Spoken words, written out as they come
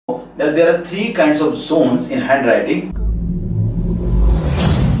that there are three kinds of zones in handwriting.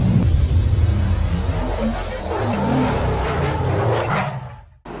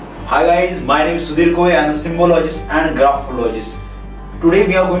 Hi guys, my name is Sudhir Kove. I am a symbologist and graphologist. Today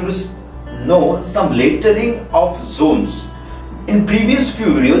we are going to know some lettering of zones. In previous few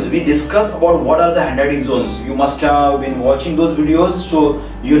videos we discussed about what are the handwriting zones. You must have been watching those videos, so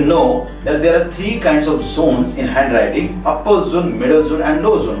you know that there are three kinds of zones in handwriting: upper zone, middle zone and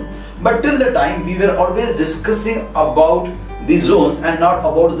lower zone. But till the time we were always discussing about the zones and not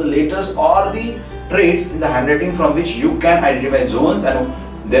about the letters or the traits in the handwriting from which you can identify zones and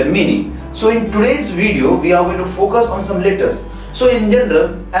their meaning. So in today's video we are going to focus on some letters. So in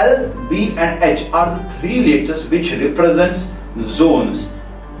general, L, B and H are the three letters which represents zones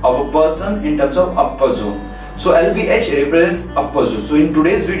of a person in terms of upper zone. So L, B, H represents upper zone. So in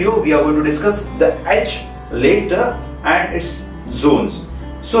today's video we are going to discuss the H letter and its zones.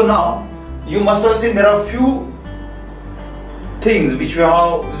 So now you must have seen there are few things which we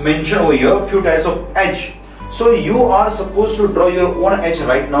have mentioned over here, few types of H. So you are supposed to draw your own H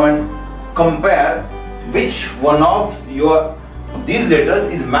right now and compare which one of these letters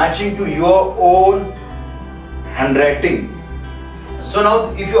is matching to your own handwriting. So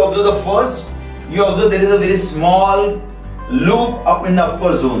now if you observe the first, you observe there is a very small loop up in the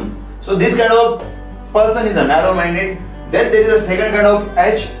upper zone. So this kind of person is a narrow-minded. Then there is a second kind of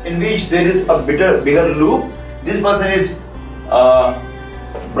H in which there is a bigger loop. This person is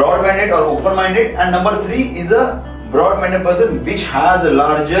broad-minded or open-minded, and number 3 is a broad-minded person which has a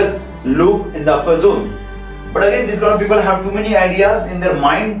larger loop in the upper zone. But again, these kind of people have too many ideas in their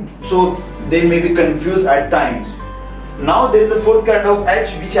mind, so they may be confused at times. Now there is a fourth kind of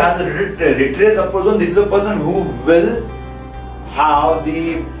H which has a retraced upper zone. This is a person who will have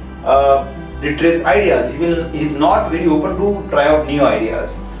the retraced ideas. He is not very open to try out new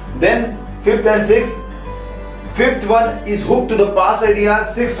ideas. Then fifth and sixth. Fifth one is hooked to the past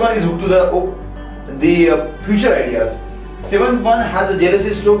ideas. Sixth one is hooked to the future ideas. Seventh one has a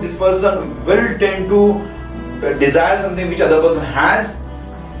jealousy stroke. This person will tend to desire something which other person has.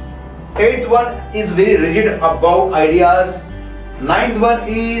 Eighth one is very rigid about ideas. Ninth one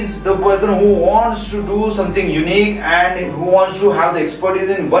is the person who wants to do something unique and who wants to have the expertise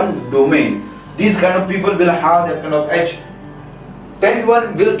in one domain. These kind of people will have that kind of H. 10th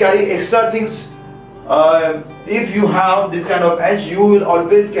one will carry extra things. If you have this kind of H, you will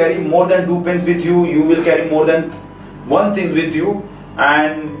always carry more than 2 pens with you. You will carry more than one thing with you,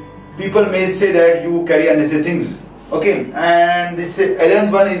 and people may say that you carry unnecessary things. Okay, and this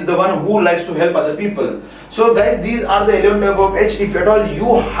 11th one is the one who likes to help other people. So guys, these are the 11 type of H. If at all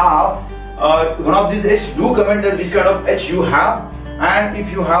you have one of these H, do comment that which kind of H you have, and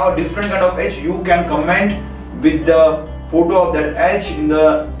if you have a different kind of H, you can comment with the photo of that H in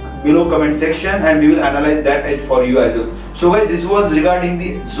the below comment section, and we will analyze that H for you as well. So guys, this was regarding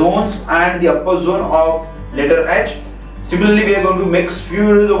the zones and the upper zone of letter H. Similarly, we are going to make few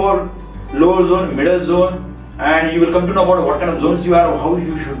videos about lower zone, middle zone, and you will come to know about what kind of zones you are, how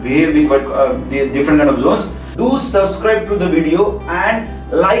you should behave with the different kind of zones. Do subscribe to the video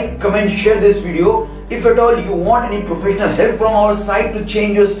and like, comment, share this video. If at all you want any professional help from our side to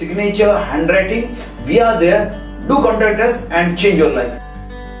change your signature handwriting, we are there. Do contact us and change your life.